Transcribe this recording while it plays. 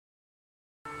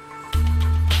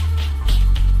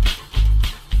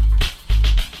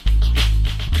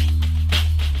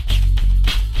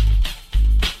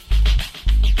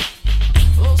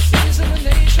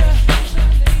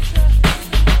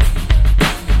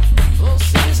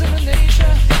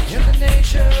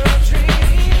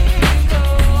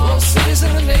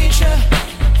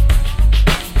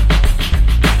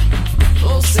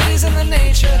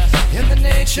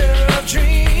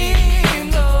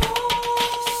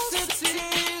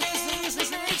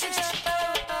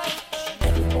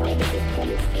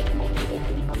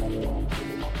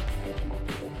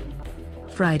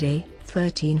Friday,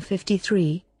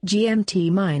 13:53,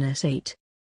 GMT-8.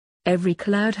 Every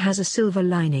cloud has a silver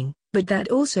lining, but that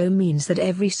also means that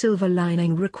every silver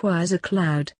lining requires a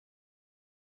cloud.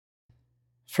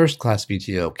 First-class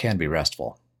VTO can be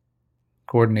restful.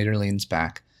 Coordinator leans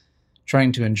back,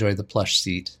 trying to enjoy the plush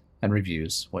seat, and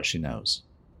reviews what she knows.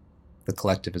 The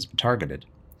collective has been targeted.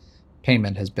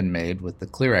 Payment has been made with the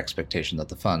clear expectation that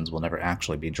the funds will never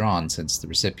actually be drawn since the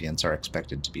recipients are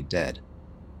expected to be dead.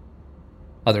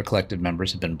 Other collective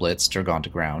members have been blitzed or gone to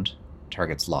ground,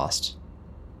 targets lost.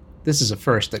 This is a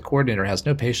first that Coordinator has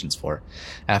no patience for.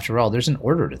 After all, there's an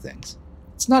order to things.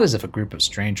 It's not as if a group of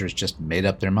strangers just made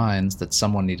up their minds that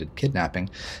someone needed kidnapping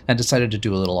and decided to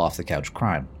do a little off-the-couch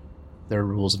crime. There are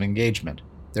rules of engagement.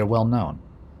 They're well known.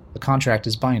 The contract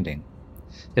is binding.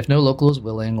 If no local is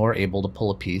willing or able to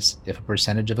pull a piece, if a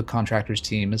percentage of a contractor's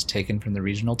team is taken from the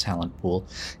regional talent pool,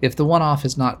 if the one-off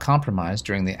is not compromised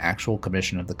during the actual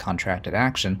commission of the contracted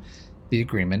action, the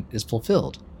agreement is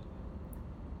fulfilled.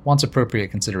 Once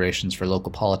appropriate considerations for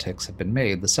local politics have been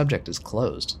made, the subject is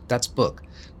closed. That's book.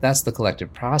 That's the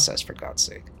collective process, for God's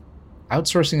sake.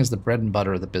 Outsourcing is the bread and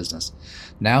butter of the business.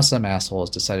 Now some asshole has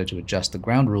decided to adjust the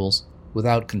ground rules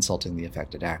without consulting the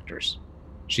affected actors.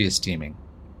 She is steaming.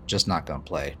 Just not gonna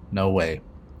play. No way.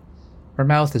 Her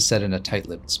mouth is set in a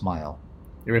tight-lipped smile.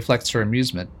 It reflects her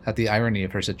amusement at the irony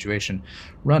of her situation,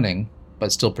 running,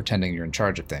 but still pretending you're in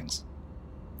charge of things.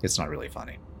 It's not really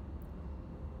funny.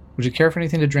 Would you care for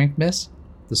anything to drink, miss?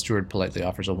 The steward politely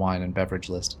offers a wine and beverage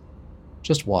list.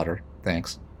 Just water,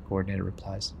 thanks, Coordinator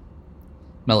replies.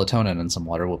 Melatonin and some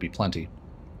water will be plenty.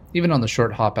 Even on the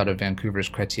short hop out of Vancouver's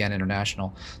Chrétien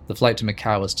International, the flight to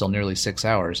Macau is still nearly 6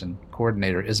 hours, and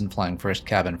Coordinator isn't flying first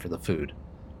cabin for the food.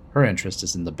 Her interest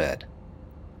is in the bed.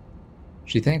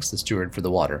 She thanks the steward for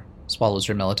the water, swallows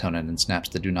her melatonin, and snaps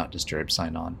the Do Not Disturb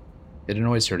sign on. It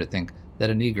annoys her to think that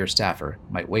an eager staffer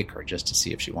might wake her just to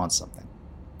see if she wants something.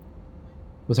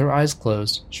 With her eyes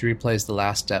closed, she replays the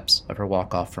last steps of her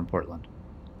walk-off from Portland.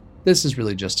 This is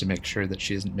really just to make sure that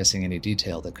she isn't missing any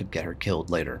detail that could get her killed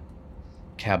later.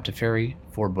 Cab to ferry,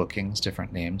 4 bookings,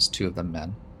 different names, 2 of them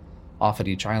men. Off at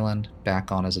each island,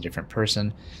 back on as a different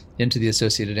person, into the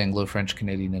Associated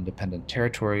Anglo-French-Canadian Independent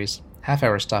Territories,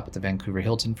 half-hour stop at the Vancouver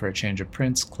Hilton for a change of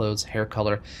prints, clothes, hair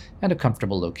color, and a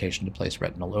comfortable location to place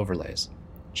retinal overlays.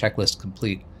 Checklist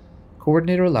complete.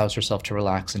 Coordinator allows herself to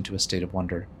relax into a state of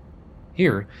wonder.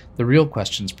 Here, the real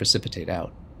questions precipitate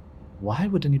out. Why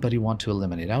would anybody want to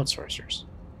eliminate outsourcers?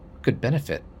 Who could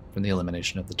benefit from the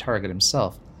elimination of the target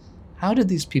himself? How did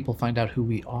these people find out who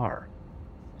we are?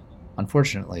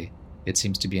 Unfortunately, it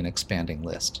seems to be an expanding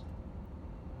list.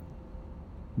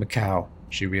 Macau,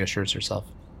 she reassures herself.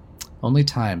 Only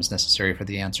time is necessary for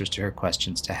the answers to her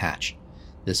questions to hatch.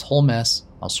 This whole mess,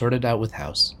 I'll sort it out with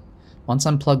House. Once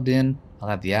I'm plugged in, I'll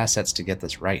have the assets to get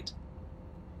this right.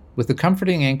 With the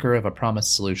comforting anchor of a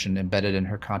promised solution embedded in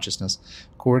her consciousness,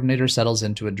 Coordinator settles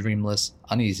into a dreamless,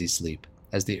 uneasy sleep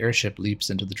as the airship leaps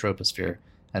into the troposphere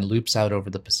and loops out over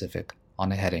the Pacific on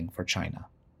a heading for China.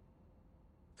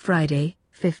 Friday,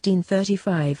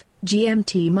 15:35,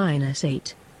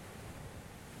 GMT-8.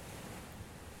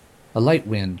 A light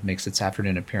wind makes its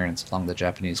afternoon appearance along the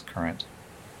Japanese current.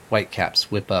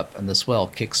 Whitecaps whip up and the swell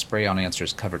kicks spray on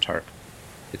Answer's cover tarp.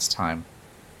 It's time.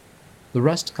 The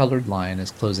rust-colored line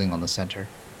is closing on the center.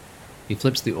 He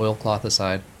flips the oilcloth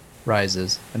aside,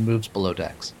 rises, and moves below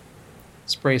decks.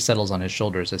 Spray settles on his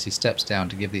shoulders as he steps down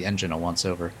to give the engine a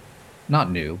once-over.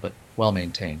 Not new, but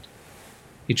well-maintained.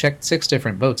 He checked 6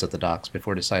 different boats at the docks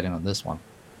before deciding on this one.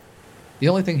 The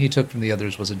only thing he took from the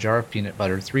others was a jar of peanut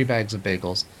butter, 3 bags of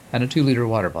bagels, and a 2-liter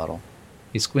water bottle.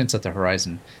 He squints at the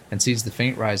horizon and sees the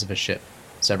faint rise of a ship,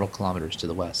 several kilometers to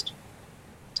the west.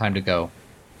 Time to go.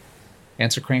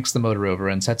 Answer cranks the motor over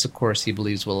and sets a course he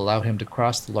believes will allow him to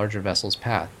cross the larger vessel's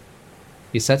path.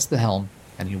 He sets the helm,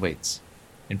 and he waits.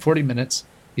 In 40 minutes,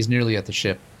 he's nearly at the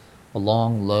ship, a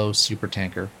long, low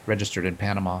supertanker, registered in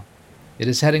Panama. It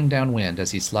is heading downwind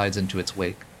as he slides into its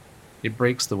wake. It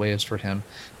breaks the waves for him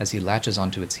as he latches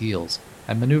onto its heels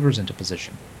and maneuvers into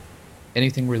position.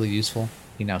 Anything really useful,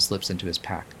 he now slips into his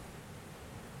pack.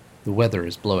 The weather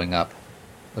is blowing up.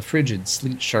 A frigid,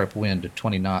 sleet-sharp wind of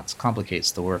 20 knots complicates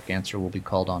the work Answer will be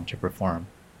called on to perform.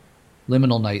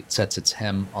 Liminal night sets its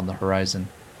hem on the horizon,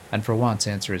 and for once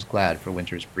Answer is glad for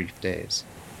winter's brief days.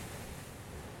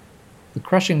 The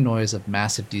crushing noise of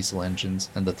massive diesel engines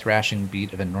and the thrashing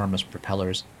beat of enormous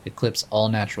propellers eclipse all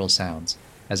natural sounds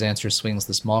as Answer swings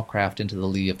the small craft into the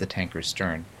lee of the tanker's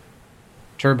stern.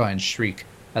 Turbines shriek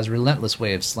as relentless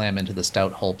waves slam into the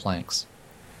stout hull planks.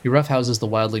 He roughhouses the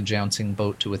wildly jouncing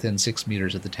boat to within 6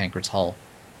 meters of the tanker's hull.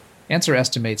 Answer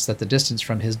estimates that the distance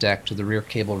from his deck to the rear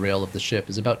cable rail of the ship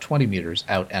is about 20 meters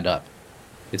out and up.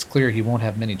 It's clear he won't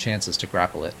have many chances to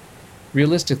grapple it.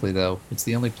 Realistically, though, it's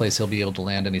the only place he'll be able to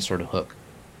land any sort of hook.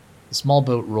 The small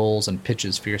boat rolls and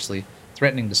pitches fiercely,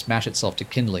 threatening to smash itself to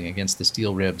kindling against the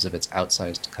steel ribs of its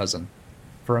outsized cousin.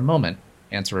 For a moment,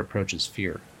 Answer approaches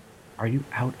fear. "Are you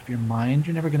out of your mind?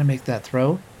 You're never going to make that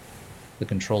throw?" The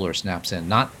controller snaps in.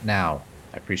 "Not now.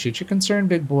 I appreciate your concern,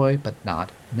 big boy, but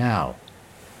not now."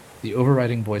 The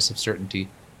overriding voice of certainty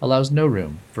allows no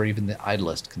room for even the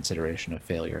idlest consideration of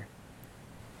failure.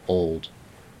 Old.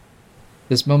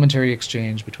 This momentary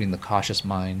exchange between the cautious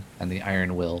mind and the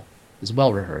iron will is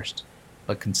well rehearsed,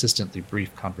 but consistently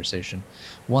brief conversation,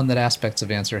 one that aspects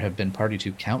of Answer have been party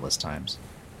to countless times,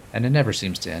 and it never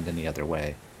seems to end any other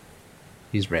way.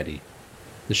 He's ready.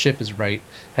 The ship is right,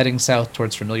 heading south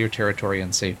towards familiar territory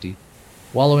and safety.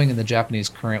 Wallowing in the Japanese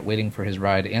current waiting for his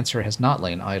ride, Answer has not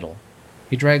lain idle.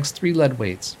 He drags 3 lead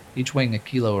weights, each weighing a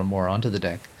kilo or more, onto the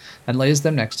deck, and lays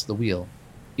them next to the wheel.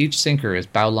 Each sinker is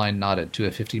bowline knotted to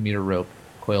a 50-meter rope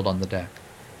coiled on the deck.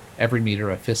 Every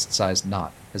meter a fist-sized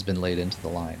knot has been laid into the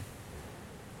line.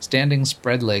 Standing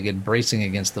spread-legged, bracing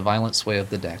against the violent sway of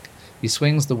the deck, he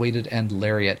swings the weighted end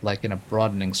lariat like in a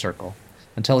broadening circle,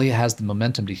 until he has the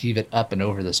momentum to heave it up and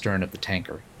over the stern of the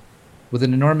tanker. With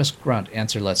an enormous grunt,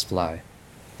 Answer lets fly.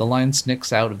 The line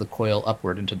snicks out of the coil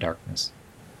upward into darkness.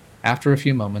 After a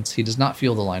few moments, he does not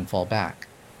feel the line fall back.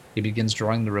 He begins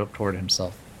drawing the rope toward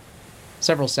himself.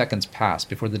 Several seconds pass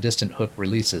before the distant hook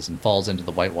releases and falls into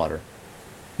the white water.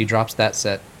 He drops that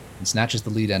set and snatches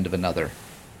the lead end of another.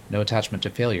 No attachment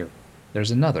to failure. There's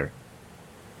another.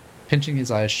 Pinching his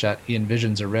eyes shut, he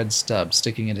envisions a red stub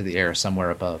sticking into the air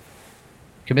somewhere above.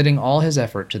 Committing all his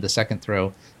effort to the second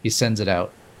throw, he sends it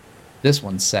out. This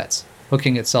one sets,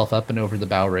 hooking itself up and over the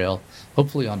bow rail,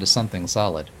 hopefully onto something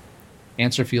solid.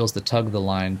 Answer feels the tug of the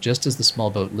line just as the small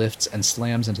boat lifts and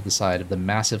slams into the side of the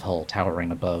massive hull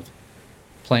towering above.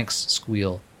 Planks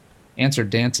squeal. Answer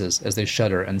dances as they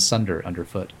shudder and sunder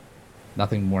underfoot.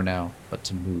 Nothing more now but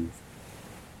to move.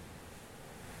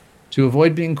 To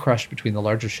avoid being crushed between the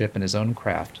larger ship and his own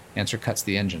craft, Answer cuts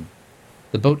the engine.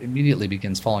 The boat immediately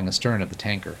begins falling astern of the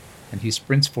tanker, and he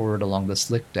sprints forward along the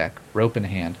slick deck, rope in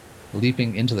hand,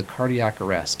 leaping into the cardiac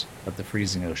arrest of the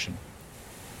freezing ocean.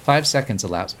 5 seconds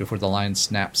elapse before the line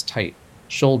snaps tight,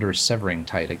 shoulders severing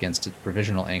tight against its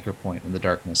provisional anchor point in the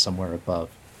darkness somewhere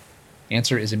above.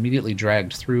 Answer is immediately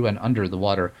dragged through and under the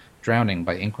water, drowning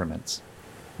by increments.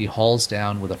 He hauls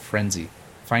down with a frenzy,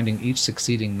 finding each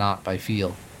succeeding knot by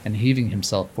feel, and heaving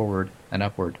himself forward and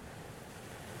upward.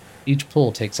 Each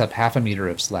pull takes up half a meter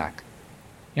of slack.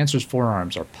 Answer's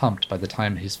forearms are pumped by the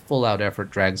time his full-out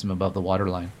effort drags him above the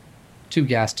waterline. Too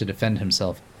gassed to defend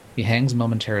himself, he hangs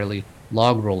momentarily,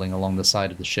 log-rolling along the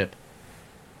side of the ship.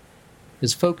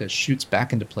 His focus shoots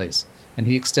back into place, and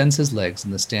he extends his legs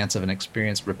in the stance of an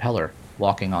experienced rappeller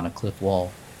walking on a cliff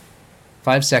wall.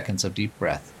 5 seconds of deep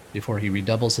breath before he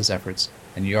redoubles his efforts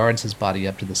and yards his body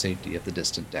up to the safety of the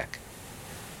distant deck.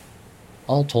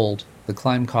 All told, the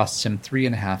climb costs him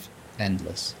 3.5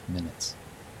 endless minutes.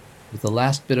 With the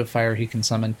last bit of fire he can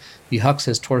summon, he hucks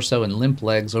his torso and limp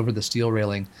legs over the steel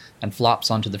railing and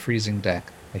flops onto the freezing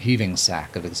deck, a heaving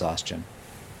sack of exhaustion.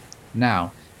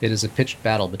 Now, it is a pitched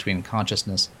battle between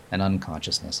consciousness and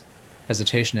unconsciousness.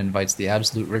 Hesitation invites the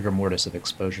absolute rigor mortis of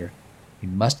exposure. He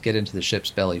must get into the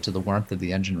ship's belly to the warmth of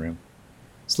the engine room.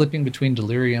 Slipping between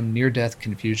delirium, near-death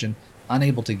confusion,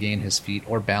 unable to gain his feet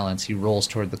or balance, he rolls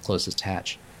toward the closest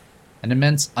hatch. An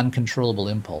immense, uncontrollable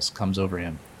impulse comes over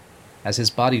him. As his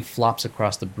body flops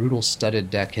across the brutal studded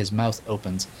deck, his mouth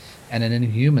opens, and an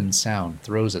inhuman sound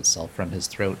throws itself from his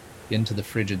throat into the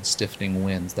frigid, stiffening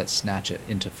winds that snatch it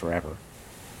into forever.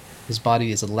 His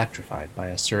body is electrified by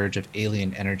a surge of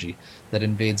alien energy that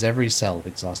invades every cell of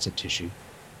exhausted tissue.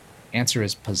 Answer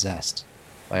is possessed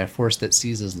by a force that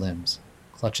seizes limbs,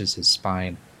 clutches his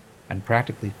spine, and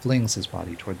practically flings his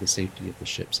body toward the safety of the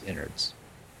ship's innards.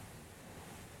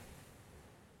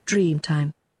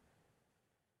 Dreamtime.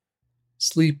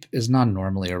 Sleep is not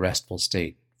normally a restful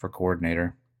state for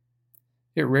Coordinator.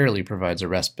 It rarely provides a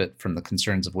respite from the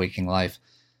concerns of waking life.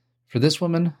 For this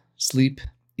woman, sleep,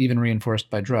 even reinforced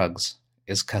by drugs,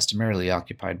 is customarily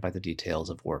occupied by the details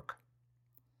of work.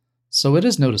 So it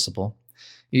is noticeable,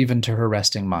 even to her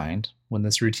resting mind, when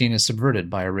this routine is subverted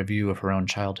by a review of her own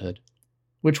childhood,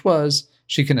 which was,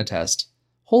 she can attest,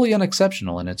 wholly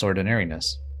unexceptional in its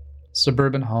ordinariness.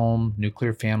 Suburban home,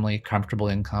 nuclear family, comfortable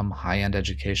income, high-end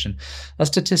education, a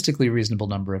statistically reasonable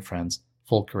number of friends,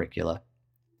 full curricula.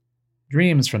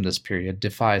 Dreams from this period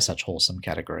defy such wholesome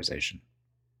categorization.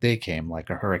 They came like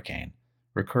a hurricane,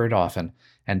 recurred often,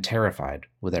 and terrified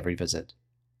with every visit.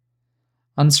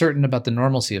 Uncertain about the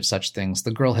normalcy of such things,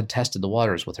 the girl had tested the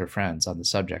waters with her friends on the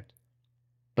subject.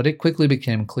 But it quickly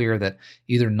became clear that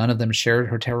either none of them shared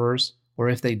her terrors, or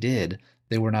if they did,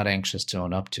 they were not anxious to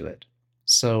own up to it.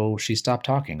 So she stopped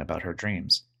talking about her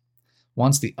dreams.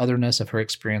 Once the otherness of her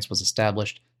experience was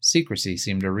established, secrecy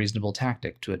seemed a reasonable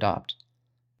tactic to adopt.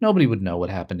 Nobody would know what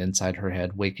happened inside her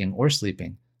head, waking or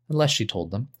sleeping, unless she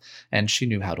told them, and she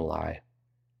knew how to lie.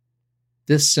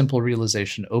 This simple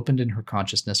realization opened in her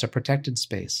consciousness a protected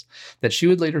space that she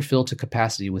would later fill to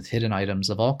capacity with hidden items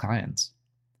of all kinds.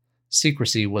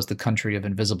 Secrecy was the country of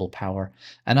invisible power,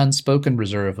 an unspoken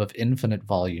reserve of infinite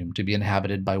volume to be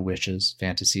inhabited by wishes,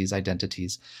 fantasies,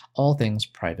 identities, all things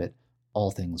private,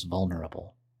 all things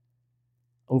vulnerable.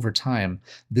 Over time,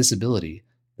 this ability,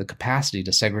 the capacity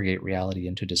to segregate reality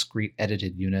into discrete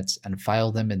edited units and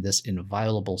file them in this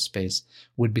inviolable space,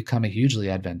 would become a hugely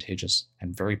advantageous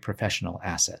and very professional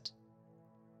asset.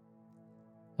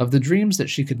 Of the dreams that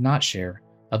she could not share,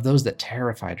 of those that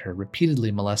terrified her,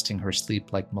 repeatedly molesting her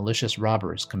sleep like malicious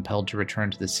robbers compelled to return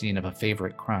to the scene of a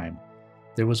favorite crime,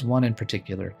 there was one in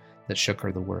particular that shook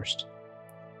her the worst.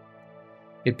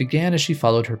 It began as she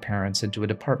followed her parents into a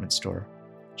department store.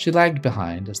 She lagged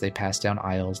behind as they passed down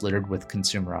aisles littered with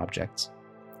consumer objects.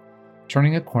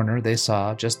 Turning a corner, they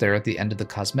saw, just there at the end of the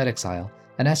cosmetics aisle,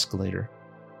 an escalator,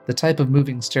 the type of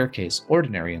moving staircase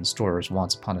ordinary in stores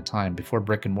once upon a time before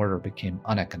brick and mortar became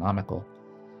uneconomical.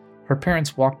 Her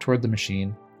parents walked toward the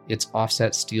machine, its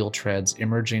offset steel treads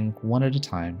emerging one at a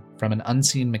time from an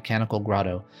unseen mechanical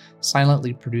grotto,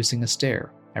 silently producing a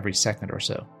stair every second or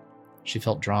so. She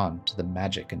felt drawn to the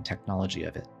magic and technology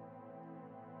of it.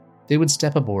 They would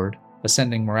step aboard,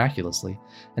 ascending miraculously,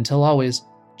 until always,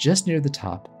 just near the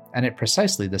top, and at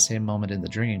precisely the same moment in the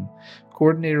dream,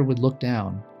 Coordinator would look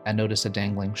down and notice a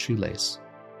dangling shoelace.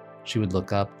 She would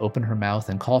look up, open her mouth,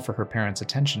 and call for her parents'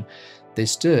 attention. They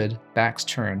stood, backs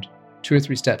turned, 2 or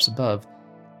 3 steps above,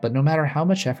 but no matter how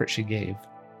much effort she gave,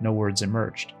 no words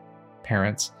emerged.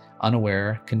 Parents,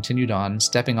 unaware, continued on,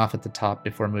 stepping off at the top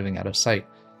before moving out of sight.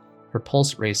 Her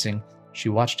pulse racing, she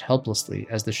watched helplessly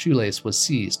as the shoelace was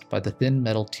seized by the thin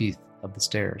metal teeth of the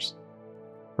stairs.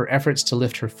 Her efforts to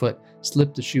lift her foot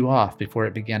slipped the shoe off before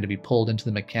it began to be pulled into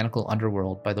the mechanical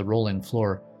underworld by the rolling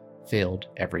floor, failed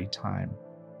every time.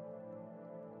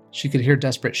 She could hear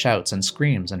desperate shouts and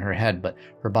screams in her head, but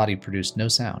her body produced no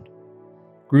sound.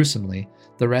 Gruesomely,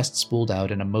 the rest spooled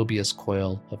out in a Mobius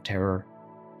coil of terror.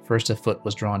 First a foot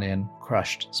was drawn in,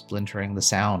 crushed, splintering. The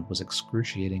sound was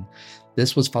excruciating.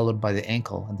 This was followed by the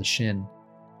ankle and the shin.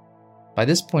 By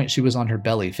this point she was on her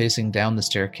belly, facing down the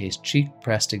staircase, cheek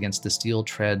pressed against the steel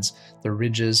treads, the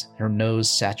ridges, her nose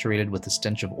saturated with the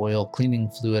stench of oil, cleaning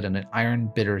fluid, and an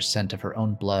iron-bitter scent of her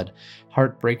own blood,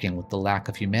 heartbreaking with the lack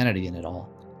of humanity in it all.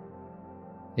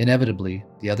 Inevitably,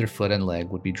 the other foot and leg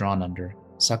would be drawn under,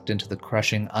 sucked into the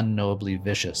crushing, unknowably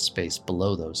vicious space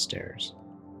below those stairs.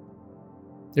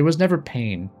 There was never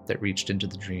pain that reached into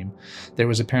the dream. There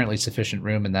was apparently sufficient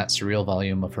room in that surreal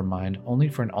volume of her mind only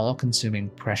for an all-consuming,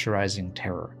 pressurizing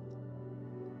terror.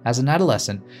 As an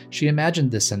adolescent, she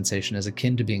imagined this sensation as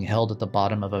akin to being held at the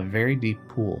bottom of a very deep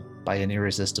pool by an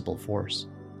irresistible force.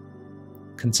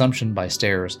 Consumption by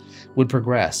stairs would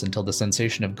progress until the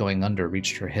sensation of going under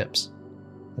reached her hips.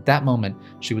 At that moment,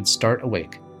 she would start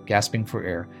awake, gasping for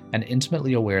air, and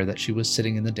intimately aware that she was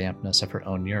sitting in the dampness of her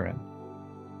own urine.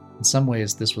 In some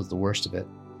ways, this was the worst of it,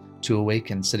 to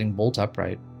awaken sitting bolt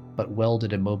upright, but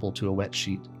welded immobile to a wet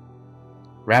sheet.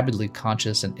 Rabidly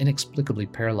conscious and inexplicably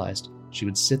paralyzed, she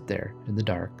would sit there in the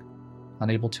dark,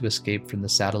 unable to escape from the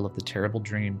saddle of the terrible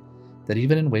dream that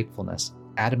even in wakefulness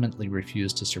adamantly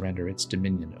refused to surrender its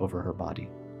dominion over her body.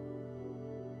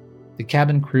 The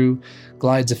cabin crew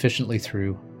glides efficiently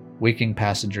through, waking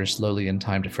passengers slowly in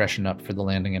time to freshen up for the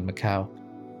landing in Macau.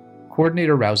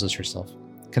 Coordinator rouses herself,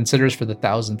 considers for the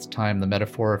 1000th time the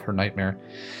metaphor of her nightmare,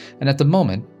 and at the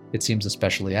moment it seems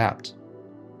especially apt.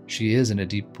 She is in a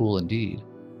deep pool indeed,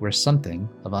 where something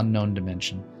of unknown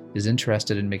dimension is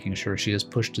interested in making sure she is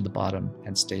pushed to the bottom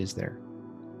and stays there.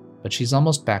 But she's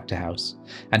almost back to house,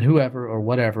 and whoever or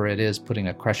whatever it is putting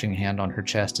a crushing hand on her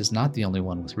chest is not the only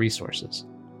one with resources.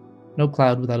 No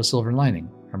cloud without a silver lining,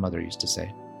 her mother used to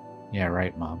say. Yeah,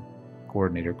 right, Mom.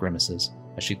 Coordinator grimaces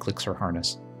as she clicks her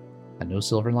harness. And no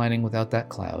silver lining without that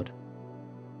cloud.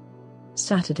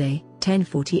 Saturday,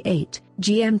 10:48,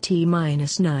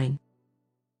 GMT-9.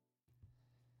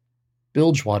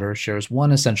 Bilgewater shares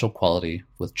one essential quality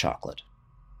with chocolate.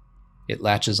 It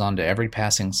latches onto every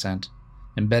passing scent,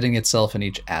 embedding itself in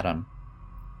each atom.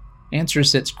 Answer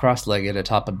sits cross-legged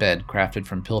atop a bed crafted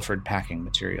from pilfered packing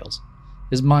materials.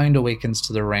 His mind awakens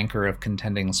to the rancor of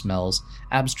contending smells,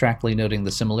 abstractly noting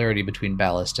the similarity between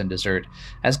ballast and dessert,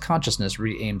 as consciousness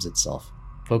re-aims itself,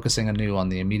 focusing anew on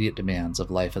the immediate demands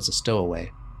of life as a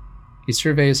stowaway. He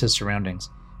surveys his surroundings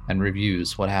and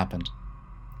reviews what happened.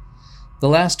 The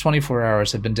last 24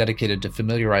 hours have been dedicated to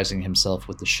familiarizing himself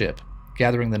with the ship,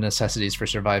 gathering the necessities for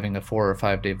surviving a 4 or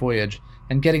 5 day voyage,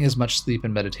 and getting as much sleep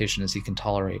and meditation as he can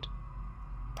tolerate.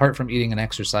 Apart from eating and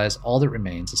exercise, all that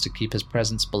remains is to keep his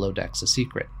presence below decks a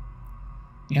secret.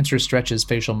 Answer stretches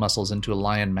facial muscles into a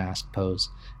lion mask pose,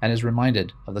 and is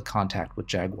reminded of the contact with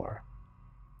Jaguar.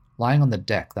 Lying on the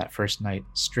deck that first night,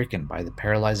 stricken by the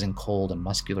paralyzing cold and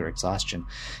muscular exhaustion,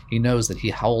 he knows that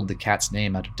he howled the cat's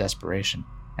name out of desperation,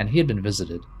 and he had been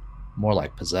visited, more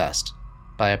like possessed,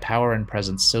 by a power and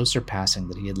presence so surpassing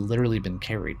that he had literally been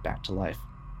carried back to life.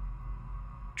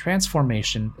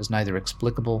 Transformation is neither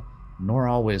explicable nor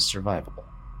always survivable.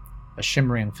 A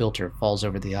shimmering filter falls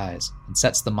over the eyes and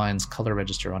sets the mind's color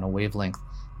register on a wavelength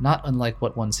not unlike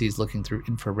what one sees looking through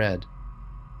infrared.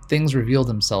 Things reveal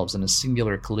themselves in a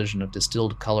singular collision of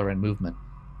distilled color and movement.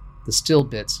 The still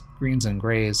bits, greens and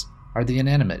grays, are the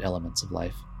inanimate elements of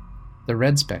life. The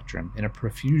red spectrum, in a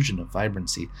profusion of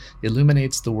vibrancy,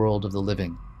 illuminates the world of the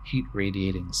living,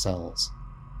 heat-radiating cells.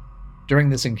 During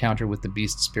this encounter with the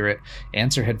beast spirit,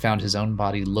 Answer had found his own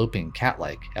body loping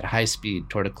cat-like at high speed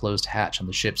toward a closed hatch on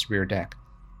the ship's rear deck.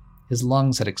 His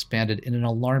lungs had expanded in an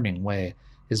alarming way,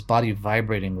 his body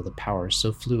vibrating with a power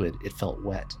so fluid it felt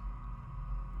wet.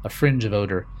 A fringe of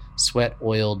odor, sweat,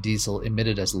 oil, diesel,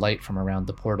 emitted as light from around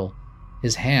the portal.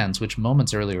 His hands, which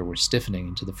moments earlier were stiffening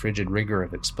into the frigid rigor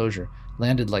of exposure,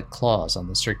 landed like claws on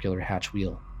the circular hatch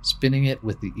wheel, spinning it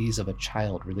with the ease of a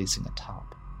child releasing a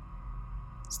top.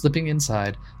 Slipping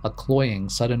inside, a cloying,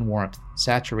 sudden warmth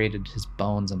saturated his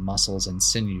bones and muscles and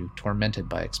sinew tormented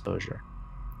by exposure.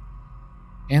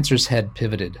 Answer's head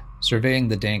pivoted, surveying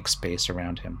the dank space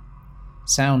around him.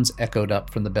 Sounds echoed up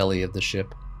from the belly of the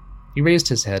ship. He raised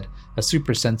his head, a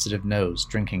supersensitive nose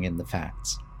drinking in the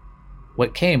facts.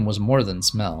 What came was more than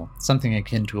smell, something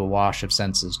akin to a wash of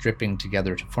senses dripping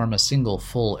together to form a single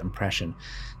full impression,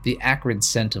 the acrid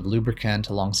scent of lubricant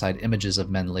alongside images of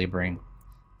men laboring.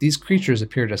 These creatures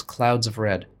appeared as clouds of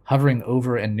red, hovering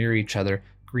over and near each other,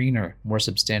 greener, more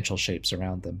substantial shapes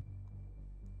around them.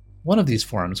 One of these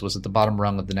forms was at the bottom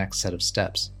rung of the next set of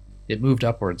steps. It moved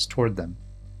upwards toward them.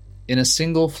 In a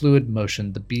single fluid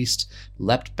motion, the beast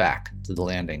leapt back to the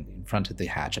landing in front of the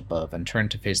hatch above and turned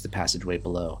to face the passageway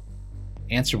below.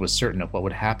 Answer was certain of what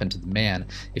would happen to the man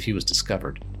if he was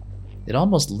discovered. It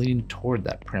almost leaned toward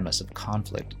that premise of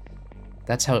conflict.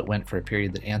 That's how it went for a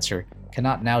period that Answer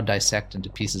cannot now dissect into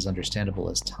pieces understandable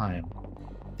as time.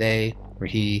 They, or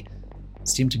he,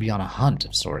 seemed to be on a hunt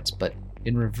of sorts, but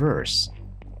in reverse,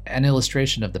 an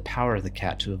illustration of the power of the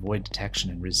cat to avoid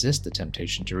detection and resist the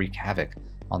temptation to wreak havoc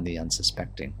on the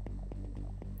unsuspecting.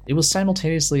 It was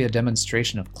simultaneously a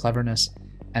demonstration of cleverness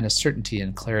and a certainty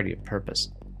and clarity of purpose.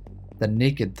 The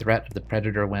naked threat of the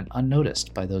predator went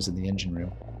unnoticed by those in the engine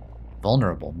room.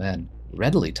 Vulnerable men,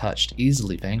 readily touched,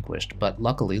 easily vanquished, but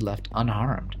luckily left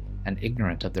unharmed and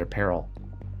ignorant of their peril.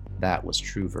 That was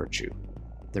true virtue.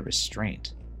 The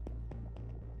restraint.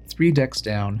 3 decks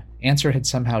down, Answer had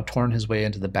somehow torn his way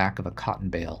into the back of a cotton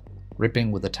bale,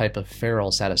 ripping with a type of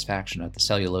feral satisfaction at the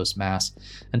cellulose mass,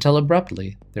 until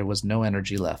abruptly there was no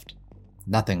energy left.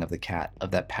 Nothing of the cat,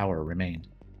 of that power, remained.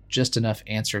 Just enough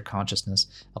Answer consciousness,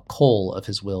 a coal of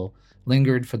his will,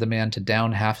 lingered for the man to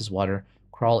down half his water,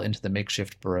 crawl into the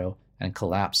makeshift burrow, and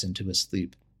collapse into a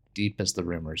sleep, deep as the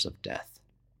rumors of death.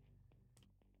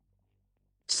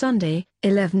 Sunday,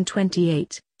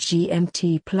 11:28,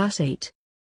 GMT +8.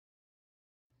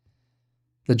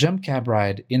 The jump cab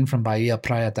ride in from Bahia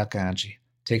Praia da Canji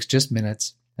takes just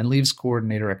minutes and leaves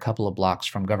Coordinator a couple of blocks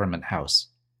from Government House,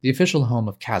 the official home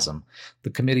of CASM, the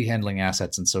committee handling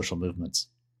assets and social movements.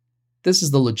 This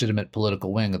is the legitimate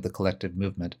political wing of the collective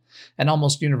movement, and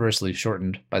almost universally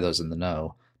shortened, by those in the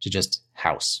know, to just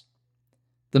House.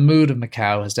 The mood of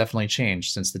Macau has definitely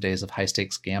changed since the days of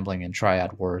high-stakes gambling and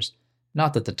triad wars.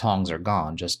 Not that the tongs are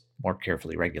gone, just more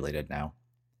carefully regulated now.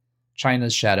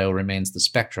 China's shadow remains the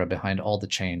spectra behind all the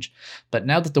change, but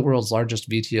now that the world's largest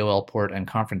VTOL port and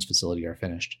conference facility are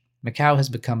finished, Macau has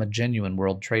become a genuine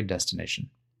world trade destination.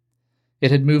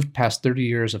 It had moved past 30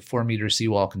 years of 4-meter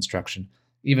seawall construction,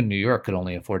 even New York could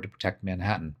only afford to protect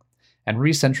Manhattan, and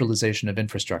re-centralization of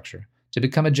infrastructure, to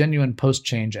become a genuine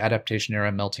post-change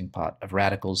adaptation-era melting pot of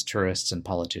radicals, tourists, and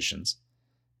politicians.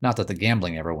 Not that the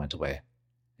gambling ever went away.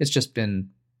 It's just been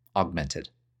augmented.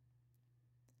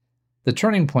 The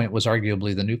turning point was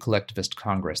arguably the new collectivist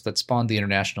Congress that spawned the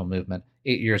international movement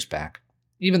 8 years back.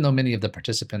 Even though many of the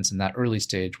participants in that early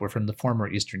stage were from the former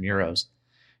Eastern Euros,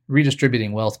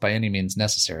 redistributing wealth by any means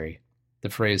necessary, the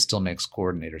phrase still makes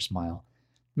Coordinator smile.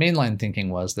 Mainline thinking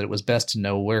was that it was best to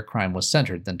know where crime was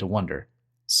centered than to wonder.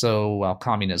 So, while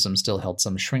communism still held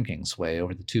some shrinking sway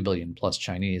over the 2 billion plus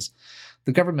Chinese,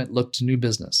 the government looked to new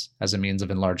business as a means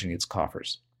of enlarging its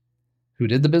coffers. Who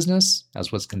did the business,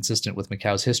 as was consistent with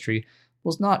Macau's history,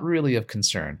 was not really of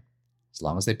concern, as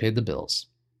long as they paid the bills.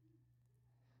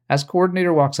 As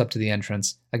Coordinator walks up to the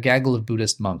entrance, a gaggle of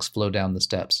Buddhist monks flow down the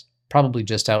steps, probably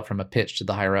just out from a pitch to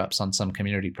the higher-ups on some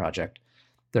community project.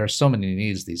 There are so many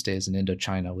needs these days in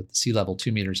Indochina, with the sea level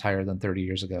 2 meters higher than 30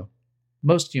 years ago.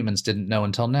 Most humans didn't know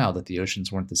until now that the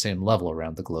oceans weren't the same level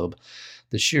around the globe.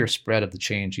 The sheer spread of the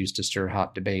change used to stir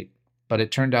hot debate, but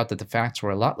it turned out that the facts were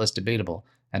a lot less debatable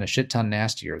and a shit-ton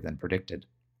nastier than predicted.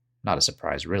 Not a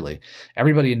surprise, really.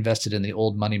 Everybody invested in the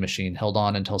old money machine held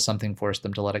on until something forced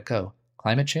them to let it go.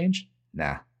 Climate change?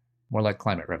 Nah. More like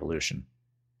climate revolution.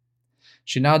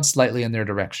 She nods slightly in their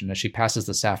direction as she passes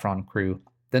the Saffron crew,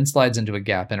 then slides into a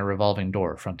gap in a revolving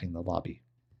door fronting the lobby.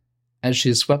 As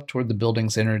she is swept toward the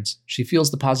building's innards, she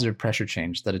feels the positive pressure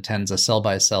change that attends a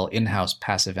cell-by-cell in-house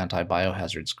passive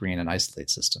anti-biohazard screen and isolate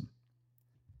system.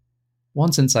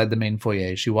 Once inside the main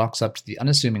foyer, she walks up to the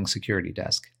unassuming security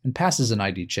desk and passes an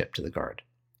ID chip to the guard.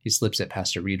 He slips it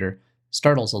past a reader,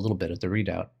 startles a little bit at the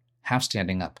readout, half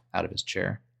standing up out of his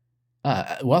chair.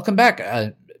 Welcome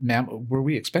back, ma'am. Were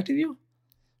we expecting you?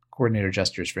 Coordinator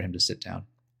gestures for him to sit down.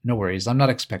 No worries, I'm not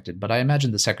expected, but I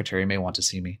imagine the secretary may want to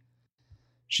see me.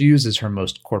 She uses her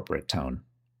most corporate tone.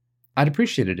 I'd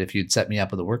appreciate it if you'd set me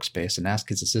up with a workspace and ask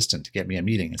his assistant to get me a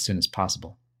meeting as soon as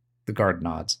possible. The guard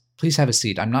nods. Please have a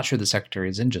seat. I'm not sure the secretary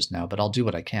is in just now, but I'll do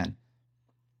what I can.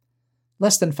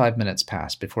 Less than 5 minutes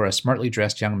pass before a smartly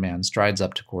dressed young man strides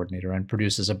up to Coordinator and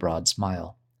produces a broad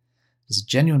smile. It's a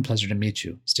genuine pleasure to meet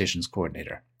you, Stations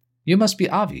Coordinator. You must be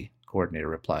Avi, Coordinator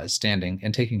replies, standing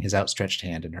and taking his outstretched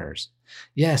hand in hers.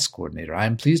 Yes, Coordinator, I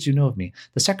am pleased you know of me.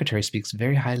 The secretary speaks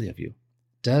very highly of you.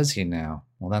 Does he now?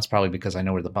 Well, that's probably because I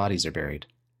know where the bodies are buried.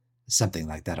 Something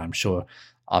like that, I'm sure.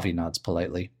 Avi nods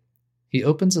politely. He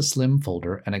opens a slim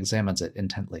folder and examines it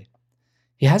intently.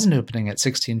 He has an opening at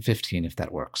 16:15 if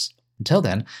that works. Until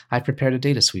then, I've prepared a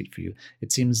data suite for you.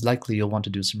 It seems likely you'll want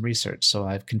to do some research, so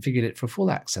I've configured it for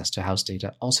full access to house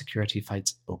data, all security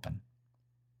fights open.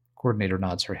 Coordinator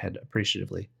nods her head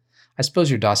appreciatively. I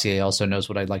suppose your dossier also knows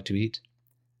what I'd like to eat?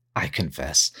 I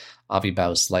confess. Avi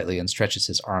bows slightly and stretches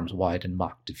his arms wide in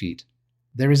mock defeat.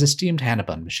 There is a steamed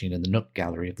Hannibun machine in the Nook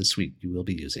gallery of the suite you will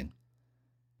be using.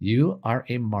 You are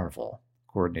a marvel,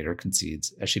 Coordinator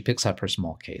concedes as she picks up her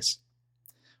small case.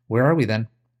 Where are we then?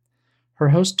 Her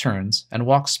host turns and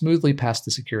walks smoothly past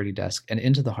the security desk and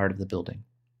into the heart of the building.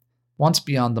 Once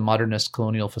beyond the modernist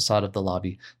colonial facade of the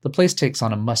lobby, the place takes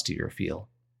on a mustier feel.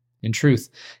 In truth,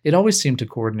 it always seemed to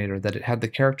Coordinator that it had the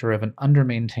character of an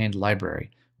under-maintained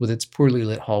library, with its poorly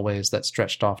lit hallways that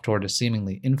stretched off toward a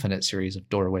seemingly infinite series of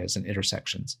doorways and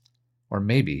intersections. Or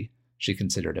maybe, she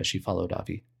considered as she followed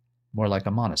Avi, more like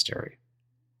a monastery.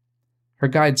 Her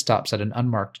guide stops at an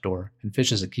unmarked door and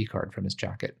fishes a keycard from his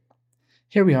jacket.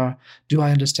 Here we are. Do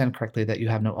I understand correctly that you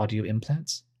have no audio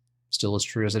implants? Still as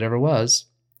true as it ever was.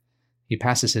 He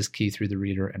passes his key through the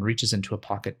reader and reaches into a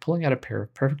pocket, pulling out a pair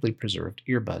of perfectly preserved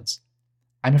earbuds.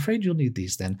 I'm afraid you'll need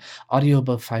these then. Audio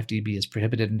above 5 dB is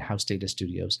prohibited in house data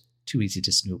studios. Too easy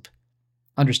to snoop.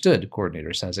 Understood,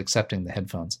 Coordinator says, accepting the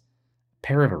headphones. A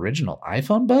pair of original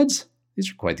iPhone buds?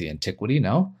 These are quite the antiquity,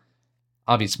 no?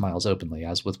 Avi smiles openly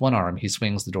as, with one arm, he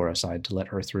swings the door aside to let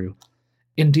her through.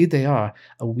 Indeed they are.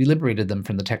 We liberated them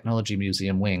from the Technology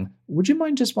Museum wing. Would you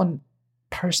mind just one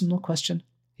personal question?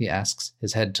 He asks,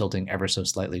 his head tilting ever so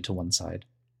slightly to one side.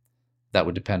 That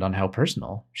would depend on how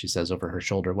personal, she says over her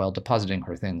shoulder while depositing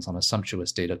her things on a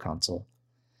sumptuous data console.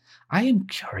 I am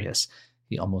curious,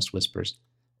 he almost whispers,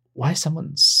 why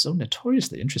someone so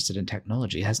notoriously interested in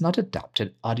technology has not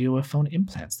adopted audio or phone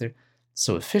implants. They're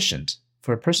so efficient.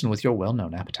 For a person with your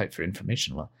well-known appetite for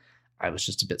information, well, I was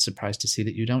just a bit surprised to see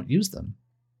that you don't use them.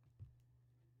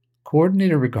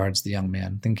 Coordinator regards the young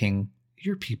man, thinking,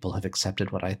 your people have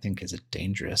accepted what I think is a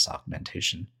dangerous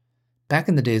augmentation. Back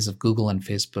in the days of Google and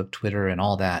Facebook, Twitter, and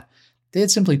all that, they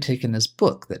had simply taken as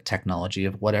book that technology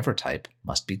of whatever type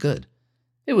must be good.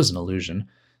 It was an illusion,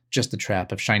 just the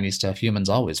trap of shiny stuff humans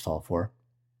always fall for.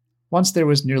 Once there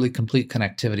was nearly complete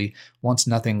connectivity, once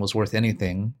nothing was worth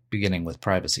anything, beginning with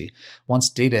privacy, once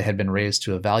data had been raised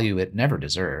to a value it never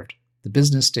deserved, the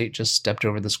business state just stepped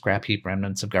over the scrap heap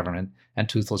remnants of government and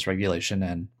toothless regulation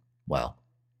and, well,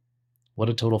 what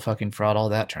a total fucking fraud all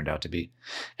that turned out to be.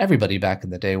 Everybody back in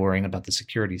the day worrying about the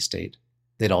security state.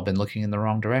 They'd all been looking in the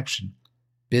wrong direction.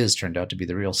 Biz turned out to be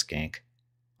the real skank.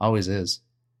 Always is.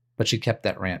 But she kept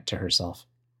that rant to herself.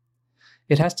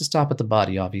 It has to stop at the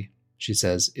body, Avi, she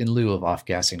says, in lieu of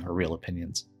off-gassing her real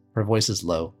opinions. Her voice is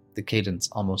low, the cadence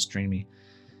almost dreamy.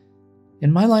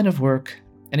 In my line of work,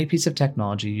 any piece of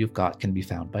technology you've got can be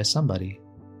found by somebody.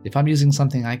 If I'm using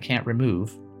something I can't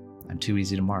remove, I'm too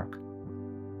easy to mark.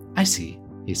 I see,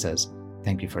 he says.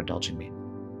 Thank you for indulging me.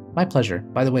 My pleasure.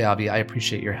 By the way, Avi, I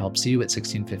appreciate your help. See you at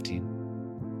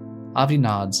 1615. Avi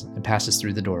nods and passes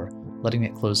through the door, letting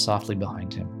it close softly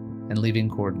behind him, and leaving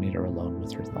Coordinator alone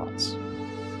with her thoughts.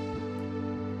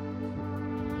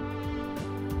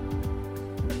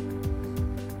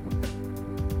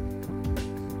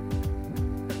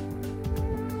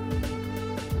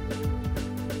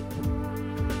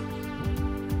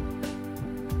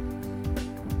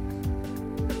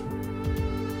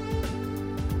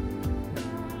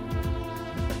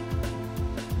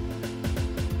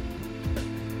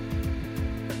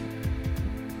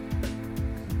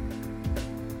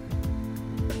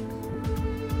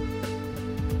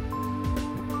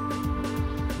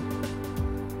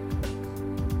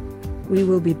 We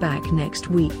will be back next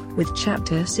week with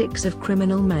Chapter 6 of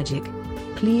Criminal Magic.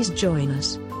 Please join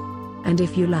us. And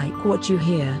if you like what you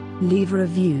hear, leave a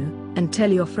review, and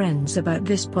tell your friends about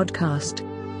this podcast.